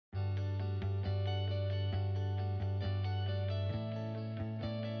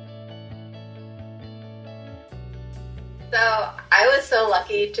So I was so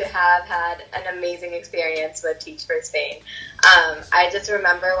lucky to have had an amazing experience with Teach for Spain. I just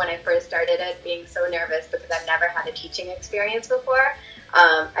remember when I first started it being so nervous because I've never had a teaching experience before.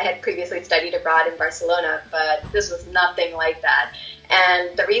 I had previously studied abroad in Barcelona, but this was nothing like that.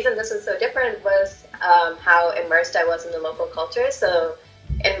 And the reason this was so different was how immersed I was in the local culture. So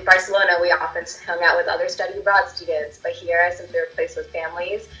in Barcelona, we often hung out with other study abroad students, but here, since we were placed with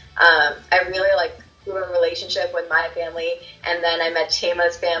families, I really grew a relationship with my family, and then I met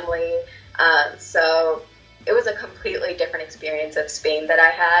Chema's family. So it was a completely different experience of Spain that I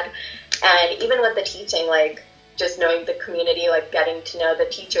had. And even with the teaching, just knowing the community, getting to know the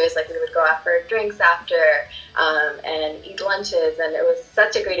teachers, we would go out for drinks after and eat lunches, and it was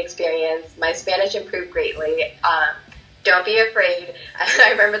such a great experience. My Spanish improved greatly. Don't be afraid.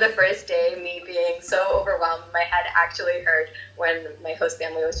 I remember the first day, me being so overwhelmed, my head actually hurt when my host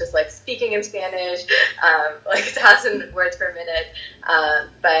family was just speaking in Spanish, 1,000 words per minute.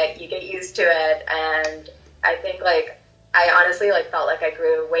 But you get used to it, and I think I honestly felt like I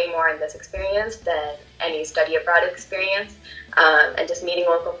grew way more in this experience than any study abroad experience, and just meeting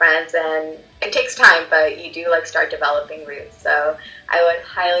local friends. And it takes time, but you do start developing roots. So I would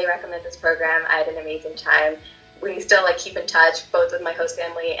highly recommend this program. I had an amazing time. We still keep in touch, both with my host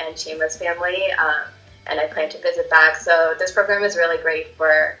family and Chema's family, and I plan to visit back. So this program is really great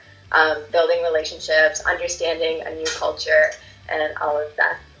for building relationships, understanding a new culture, and all of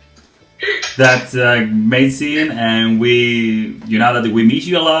that. That's amazing, and you know that we miss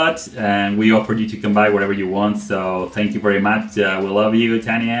you a lot, and we offered you to come back wherever you want. So thank you very much. We love you,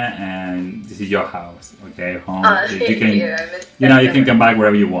 Tanya, and this is your house, okay? Home. Thank you. You can come back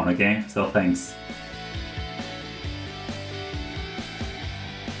wherever you want, okay? So thanks.